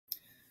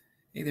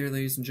Hey there,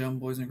 ladies and gentlemen,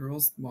 boys and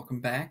girls.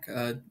 Welcome back.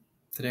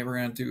 Today we're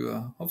going to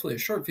do hopefully a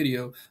short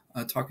video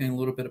talking a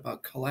little bit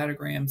about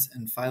cladograms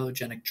and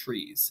phylogenetic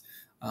trees.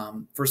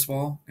 First of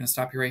all, I'm going to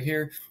stop you right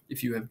here.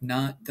 If you have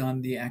not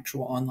done the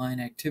actual online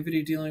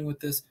activity dealing with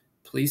this,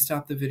 please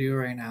stop the video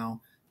right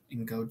now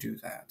and go do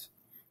that.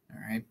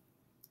 All right.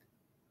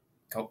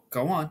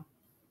 Go on.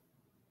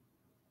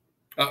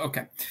 Oh,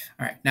 okay.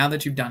 All right. Now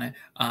that you've done it,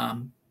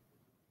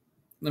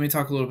 let me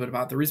talk a little bit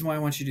about the reason why I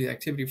want you to do the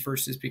activity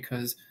first is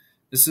because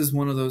this is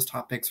one of those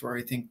topics where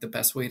I think the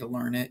best way to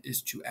learn it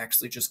is to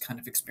actually just kind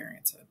of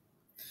experience it.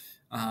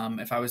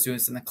 If I was doing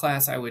this in the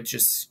class, I would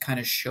just kind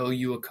of show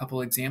you a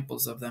couple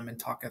examples of them and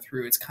talk it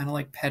through. It's kind of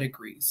like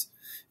pedigrees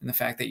and the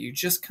fact that you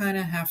just kind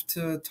of have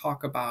to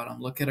talk about them,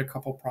 look at a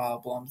couple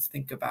problems,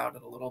 think about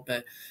it a little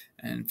bit.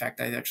 And in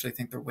fact, I actually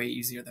think they're way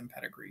easier than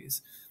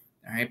pedigrees.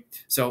 All right,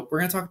 so we're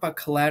going to talk about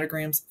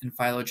cladograms and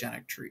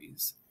phylogenetic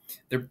trees.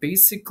 They're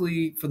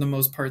basically, for the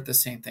most part, the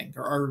same thing.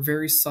 There are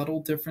very subtle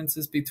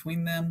differences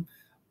between them,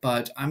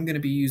 but I'm going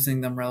to be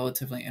using them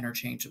relatively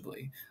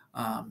interchangeably.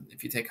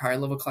 If you take higher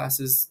level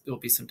classes, there'll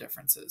be some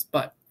differences.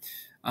 But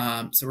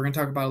so we're going to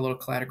talk about a little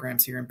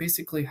cladograms here and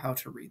basically how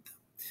to read them.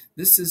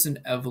 This is an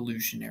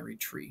evolutionary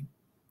tree.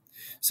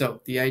 So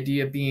the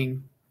idea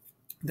being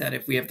that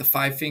if we have the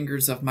 5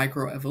 fingers of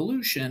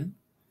microevolution,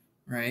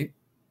 right,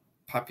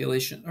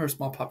 population or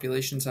small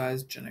population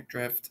size, genetic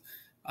drift,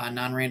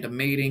 non-random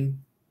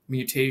mating,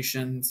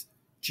 mutations,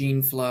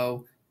 gene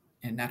flow,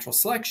 and natural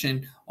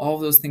selection, all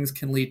of those things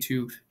can lead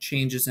to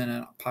changes in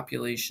a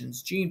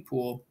population's gene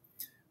pool.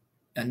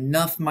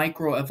 Enough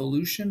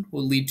microevolution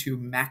will lead to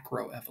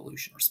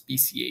macroevolution or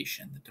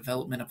speciation, the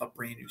development of a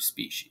brand new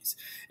species.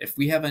 If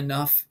we have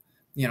enough,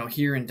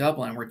 here in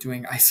Dublin, we're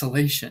doing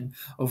isolation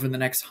over the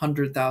next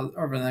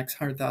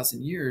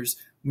 100,000 years,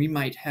 we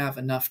might have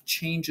enough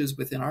changes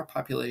within our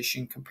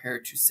population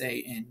compared to, say,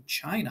 in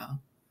China,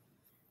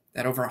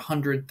 that over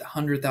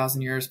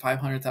 100,000 years,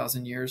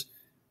 500,000 years,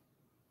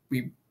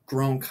 we've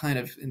grown kind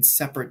of in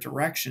separate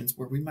directions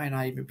where we might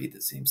not even be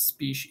the same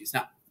species.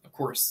 Now, of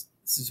course,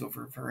 this is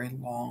over a very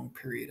long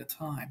period of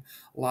time.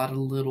 A lot of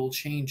little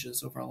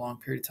changes over a long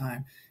period of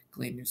time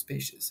create new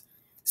species.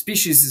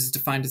 Species is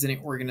defined as any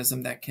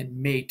organism that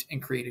can mate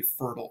and create a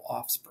fertile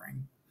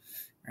offspring.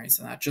 Right?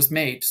 So not just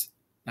mate,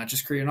 not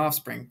just create an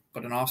offspring,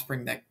 but an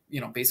offspring that,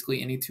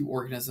 basically any 2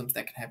 organisms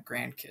that can have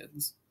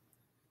grandkids.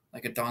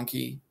 Like a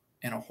donkey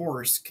and a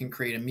horse can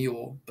create a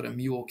mule, but a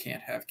mule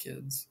can't have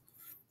kids.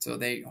 So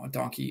a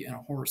donkey and a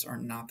horse are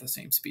not the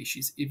same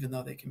species, even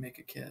though they can make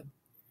a kid.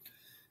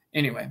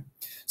 Anyway,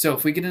 so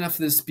if we get enough of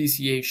this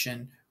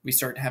speciation, we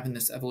start having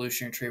this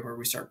evolutionary tree where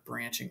we start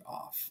branching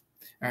off.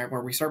 All right, where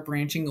we start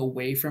branching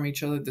away from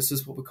each other. This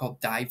is what we call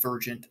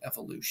divergent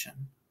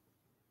evolution.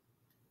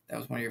 That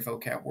was one of your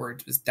vocab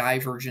words, was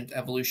divergent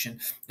evolution.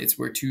 It's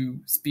where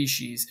 2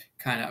 species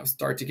kind of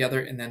start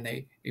together and then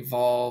they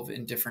evolve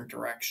in different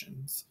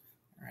directions,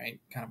 right?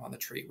 Kind of on the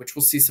tree, which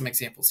we'll see some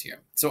examples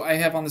here. So I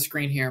have on the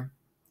screen here,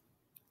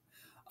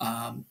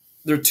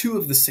 there are 2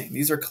 of the same.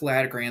 These are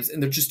cladograms,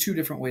 and they're just 2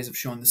 different ways of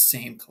showing the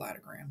same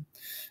cladogram.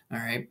 All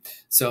right.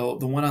 So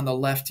the one on the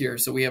left here,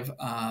 so we have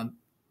 8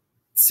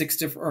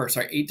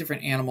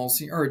 different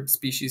animals or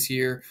species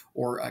here,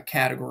 or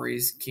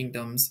categories,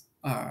 kingdoms,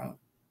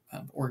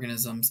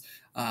 organisms,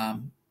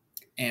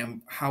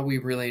 and how we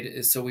relate it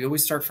is, so we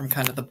always start from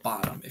kind of the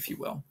bottom, if you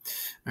will.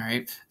 All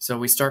right. So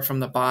we start from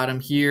the bottom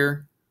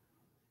here.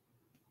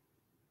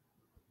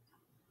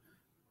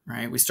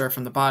 Right, we start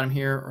from the bottom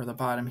here or the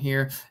bottom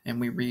here, and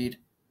we read,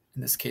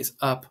 in this case,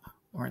 up,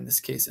 or in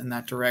this case, in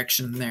that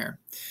direction there.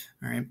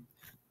 All right.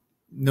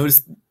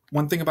 Notice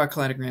one thing about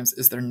cladograms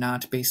is they're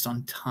not based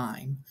on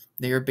time.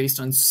 They are based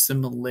on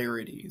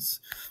similarities.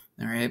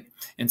 All right.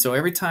 And so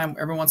every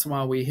once in a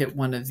while, we hit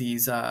one of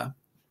these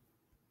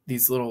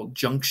little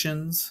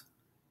junctions,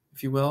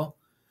 if you will.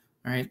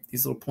 All right.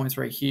 These little points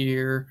right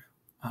here,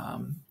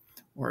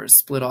 or a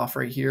split off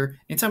right here.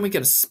 Anytime we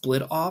get a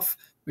split off,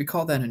 we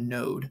call that a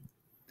node.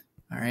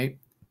 All right.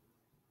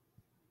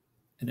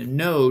 And a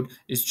node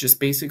is just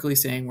basically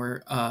saying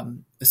where a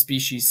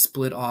species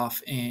split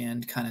off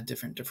and kind of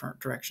different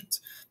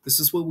directions. This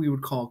is what we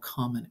would call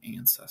common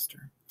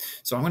ancestor.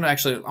 So I want to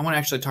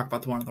actually talk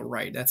about the one on the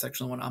right. That's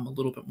actually one I'm a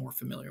little bit more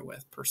familiar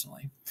with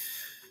personally.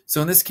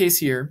 So in this case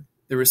here,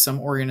 there was some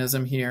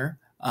organism here,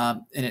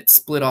 and it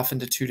split off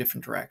into 2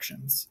 different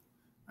directions.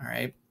 All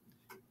right.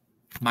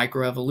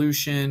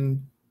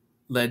 Microevolution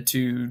led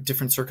to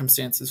different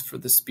circumstances for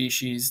the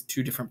species,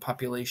 2 different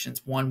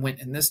populations. One went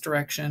in this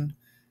direction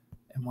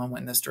and one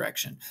went in this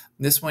direction.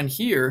 This one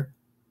here,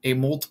 a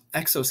molting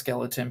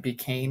exoskeleton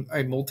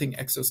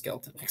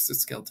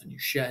you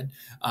shed,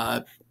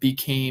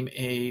 became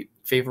a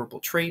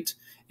favorable trait,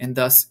 and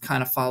thus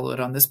kind of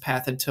followed on this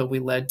path until we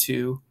led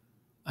to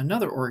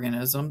another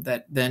organism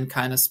that then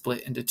kind of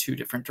split into 2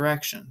 different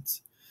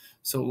directions.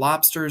 So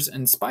lobsters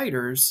and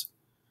spiders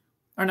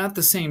are not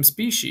the same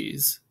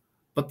species,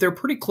 but they're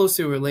pretty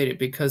closely related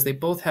because they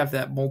both have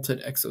that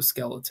molted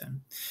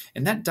exoskeleton.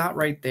 And that dot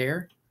right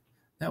there,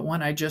 that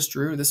one I just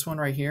drew, this one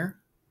right here,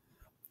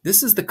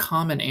 This is the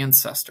common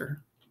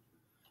ancestor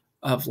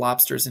of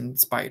lobsters and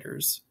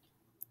spiders.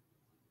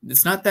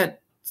 It's not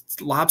that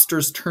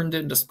lobsters turned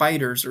into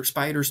spiders or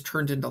spiders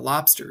turned into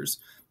lobsters.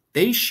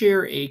 They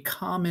share a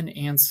common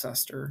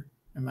ancestor.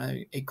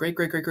 A great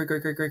great great great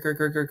great great great great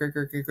great great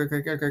great great great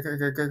great great great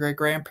great great great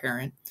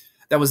grandparent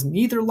that was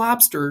neither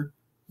lobster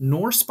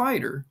nor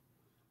spider,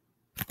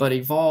 but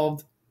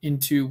evolved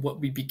into what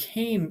we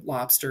became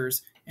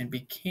lobsters and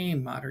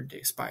became modern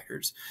day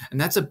spiders.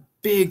 And that's a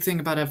big thing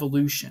about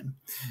evolution,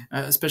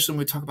 especially when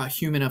we talk about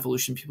human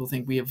evolution. People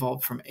think we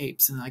evolved from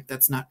apes, and like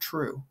that's not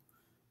true.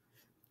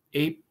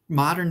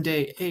 Modern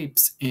day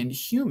apes and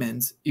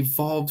humans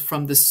evolved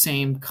from the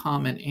same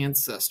common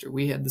ancestor.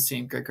 We had the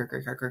same great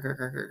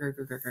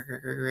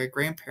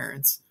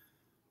grandparents,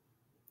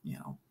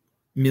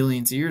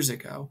 millions of years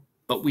ago,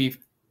 but we've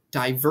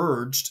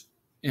diverged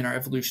in our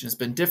evolution. Has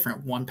been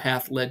different. One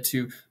path led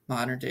to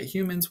modern day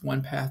humans,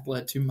 one path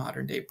led to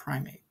modern day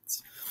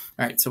primates.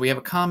 All right, so we have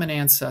a common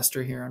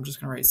ancestor here. I'm just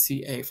going to write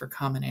CA for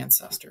common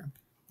ancestor.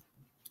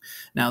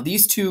 Now,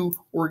 these two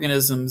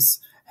organisms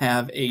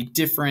have a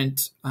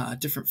different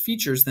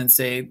features than,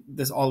 say,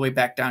 this all the way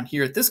back down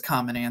here at this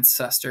common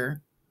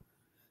ancestor.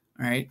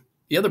 All right,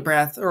 the other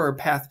path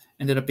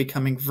ended up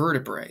becoming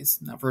vertebrates.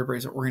 Now,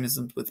 vertebrates are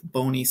organisms with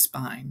bony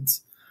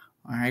spines.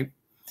 All right,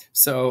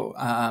 so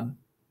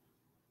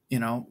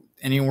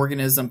any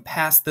organism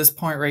past this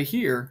point right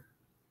here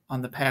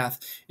on the path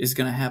is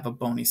going to have a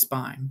bony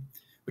spine,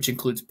 which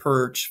includes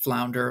perch,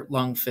 flounder,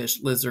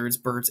 lungfish, lizards,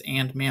 birds,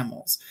 and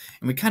mammals.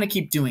 And we kind of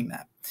keep doing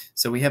that.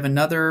 So we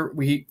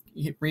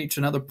reach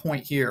another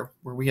point here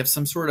where we have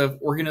some sort of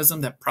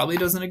organism that probably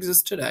doesn't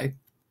exist today.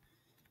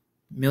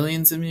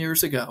 Millions of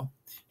years ago,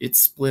 it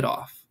split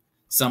off.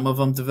 Some of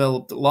them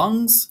developed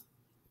lungs,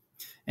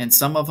 and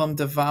some of them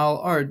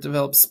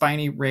developed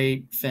spiny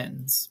ray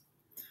fins.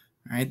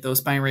 All right, those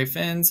spiny ray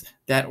fins,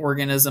 that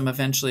organism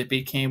eventually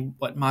became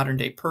what modern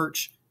day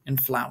perch and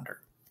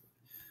flounder.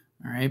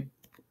 All right,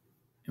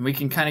 and we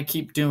can kind of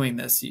keep doing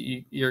this.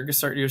 You're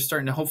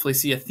starting to hopefully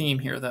see a theme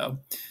here, though.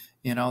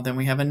 Then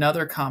we have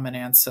another common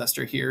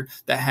ancestor here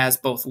that has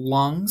both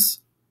lungs.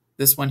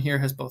 This one here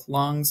has both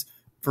lungs,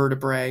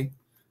 vertebrae,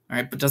 all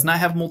right, but does not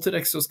have molted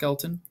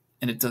exoskeleton,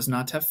 and it does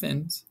not have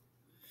fins.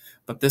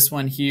 But this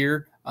one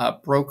here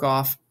broke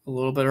off a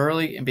little bit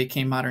early and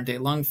became modern day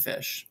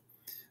lungfish.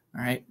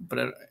 All right,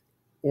 but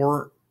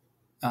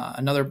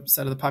another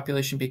set of the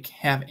population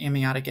have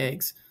amniotic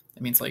eggs.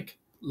 That means like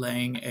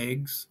laying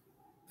eggs.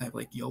 They have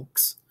like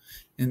yolks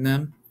in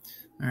them.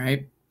 All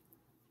right,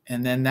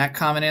 and then that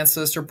common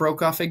ancestor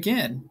broke off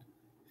again,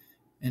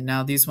 and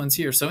now these ones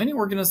here. So any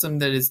organism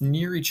that is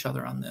near each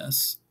other on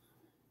this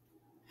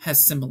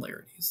has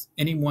similarities.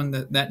 Anyone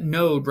that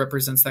node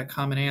represents that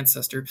common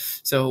ancestor.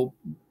 So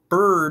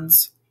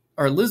birds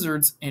or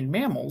lizards and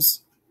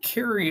mammals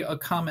carry a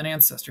common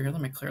ancestor. Here, let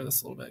me clear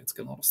this a little bit. It's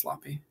getting a little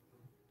sloppy.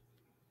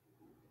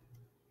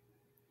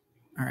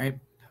 All right.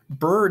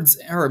 Birds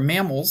or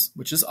mammals,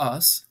 which is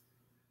us,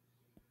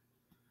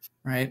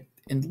 right?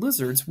 And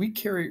lizards, we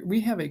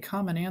have a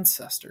common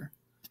ancestor.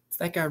 It's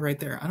that guy right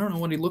there. I don't know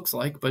what he looks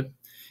like, but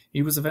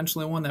he was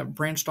eventually one that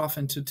branched off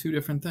into two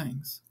different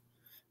things.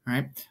 All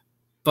right.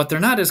 But they're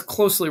not as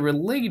closely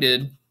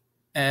related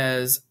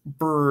as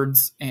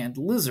birds and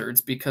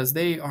lizards because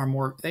they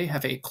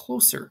have a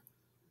closer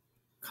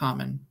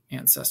common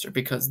ancestor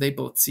because they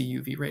both see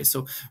UV rays.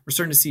 So we're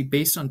starting to see,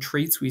 based on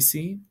traits we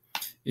see,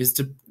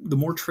 the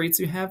more traits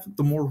you have,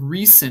 the more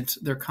recent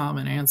their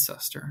common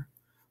ancestor.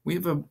 We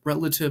have a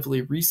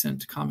relatively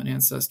recent common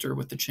ancestor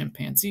with the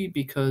chimpanzee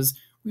because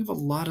we have a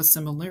lot of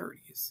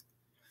similarities.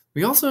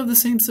 We also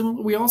have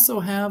we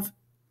also have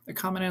a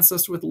common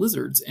ancestor with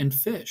lizards and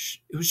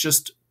fish. It was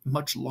just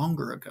much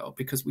longer ago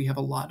because we have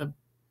a lot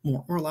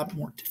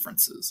more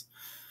differences.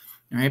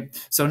 All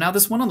right. So now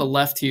this one on the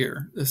left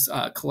here, this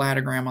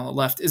cladogram on the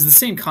left, is the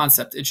same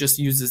concept. It just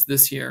uses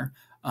this here,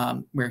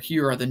 where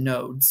here are the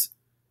nodes.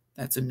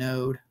 That's a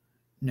node.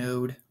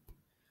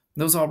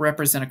 Those all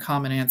represent a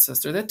common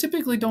ancestor that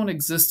typically don't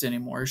exist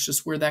anymore. It's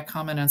just where that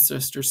common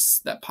ancestor,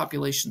 that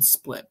population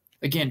split.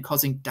 Again,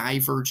 causing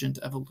divergent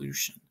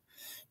evolution.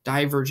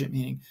 Divergent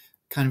meaning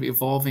kind of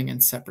evolving in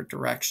separate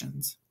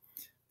directions.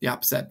 The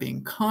opposite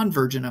being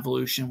convergent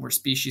evolution, where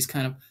species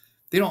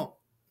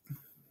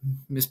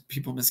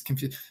people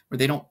misconfuse, where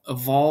they don't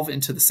evolve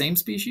into the same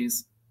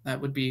species. That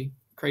would be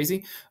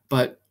crazy.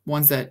 But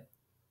ones that,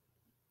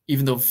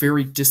 even though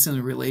very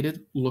distantly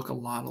related, look a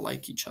lot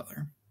alike each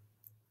other.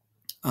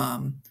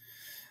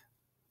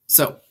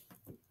 So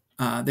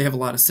they have a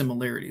lot of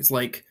similarities,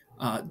 like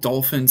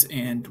dolphins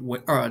and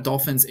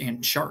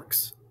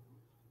sharks.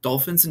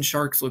 Dolphins and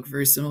sharks look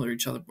very similar to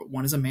each other, but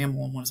one is a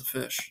mammal and one is a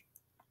fish.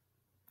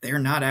 They are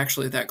not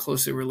actually that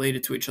closely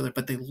related to each other,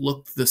 but they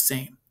look the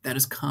same. That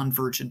is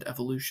convergent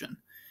evolution,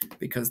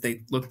 because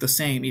they look the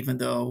same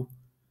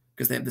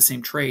because they have the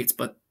same traits,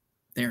 but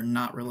they're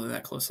not really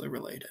that closely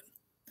related.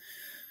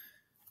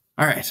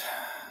 All right,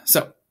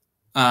 so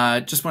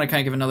just want to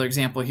kind of give another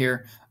example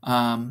here.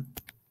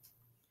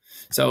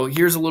 So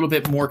here's a little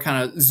bit more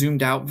kind of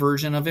zoomed out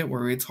version of it,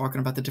 where we're talking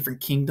about the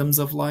different kingdoms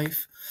of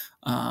life,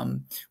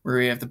 where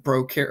we have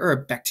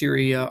the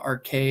bacteria,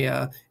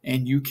 archaea,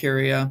 and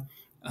eukarya.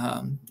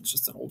 It's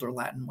just an older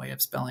Latin way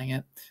of spelling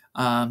it.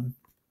 I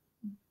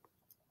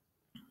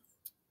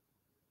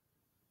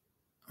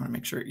want to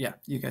make sure, yeah,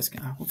 you guys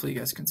can, hopefully you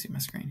guys can see my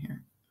screen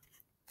here.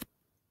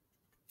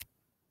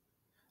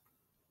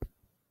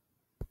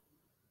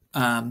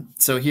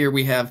 So here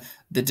we have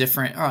the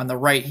different, on the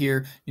right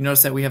here, you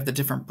notice that we have the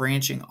different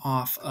branching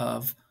off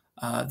of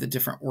the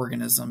different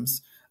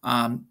organisms.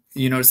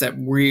 You notice that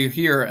we're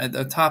here at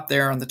the top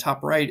there on the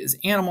top right is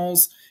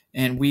animals,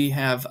 and we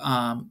have,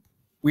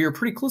 we are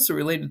pretty closely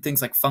related to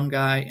things like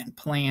fungi and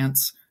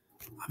plants.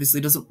 Obviously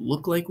it doesn't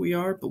look like we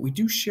are, but we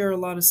do share a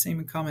lot of same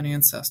and common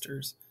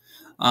ancestors.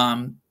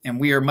 And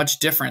we are much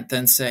different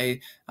than,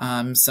 say,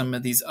 some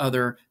of these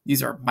other,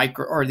 these are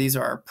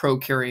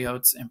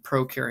prokaryotes and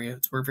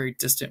prokaryotes. We're very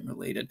distant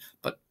related,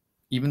 but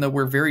even though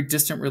we're very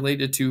distant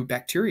related to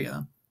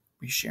bacteria,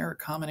 we share a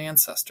common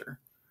ancestor.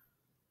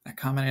 That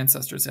common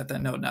ancestor is at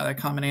that node. Now, that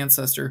common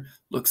ancestor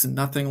looks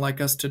nothing like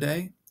us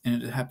today,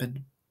 and it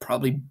happened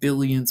probably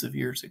billions of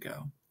years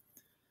ago.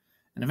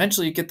 And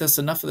eventually you get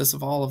enough of this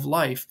of all of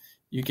life,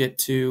 you get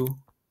to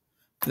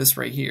this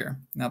right here.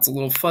 Now it's a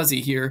little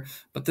fuzzy here,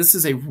 but this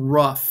is a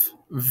rough,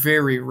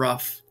 very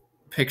rough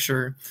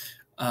picture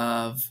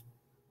of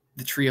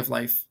the tree of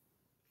life,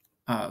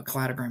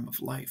 cladogram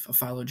of life, a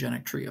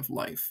phylogenetic tree of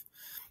life.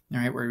 All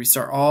right, where we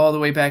start all the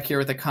way back here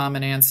with a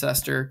common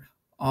ancestor,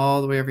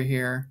 all the way over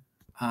here,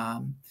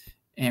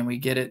 and we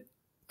get it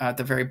at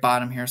the very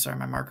bottom here. Sorry,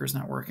 my marker's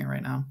not working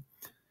right now.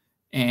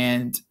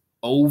 And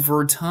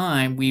over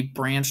time, we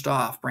branched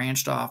off,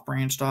 and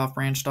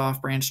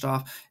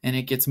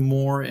it gets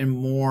more and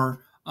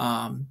more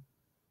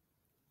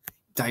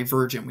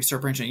divergent. We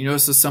start branching. You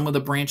notice some of the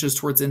branches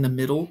towards in the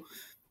middle,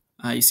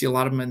 you see a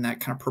lot of them in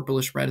that kind of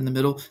purplish red in the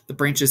middle. The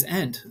branches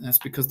end. That's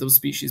because those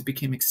species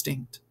became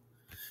extinct.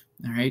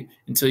 All right,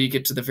 until you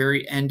get to the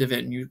very end of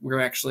it, and we're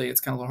actually, it's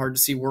kind of hard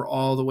to see, we're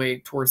all the way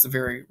towards the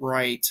very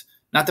right,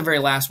 not the very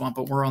last one,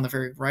 but we're on the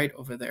very right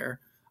over there.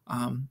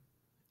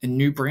 And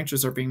new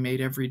branches are being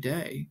made every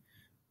day.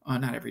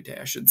 Not every day,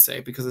 I should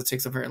say, because it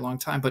takes a very long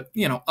time, but,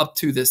 you know, up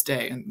to this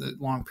day, in the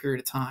long period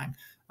of time,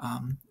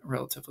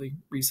 relatively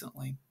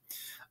recently.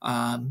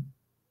 And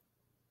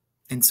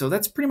so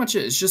that's pretty much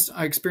it. It's just,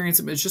 I experience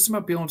it. It's just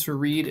about being able to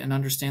read and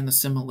understand the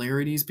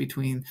similarities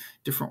between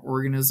different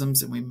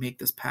organisms, and we make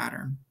this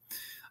pattern.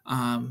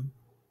 And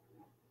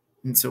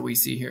so we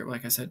see here,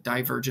 like I said,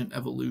 divergent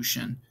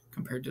evolution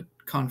compared to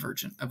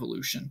convergent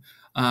evolution.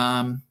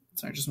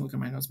 Sorry, just look at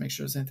my notes, make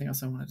sure there's anything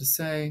else I wanted to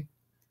say.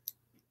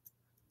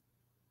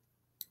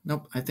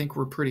 Nope, I think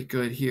we're pretty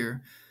good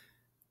here.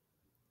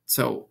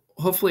 So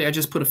hopefully I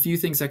just put a few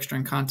things extra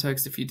in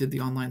context. If you did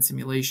the online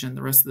simulation,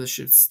 the rest of this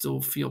should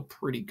still feel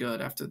pretty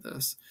good after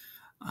this.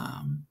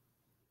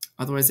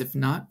 Otherwise, if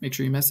not, make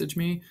sure you message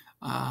me.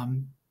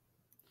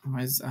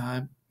 Otherwise,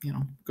 you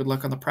know, good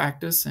luck on the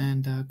practice,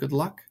 and good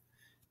luck,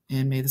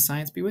 and may the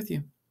science be with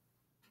you.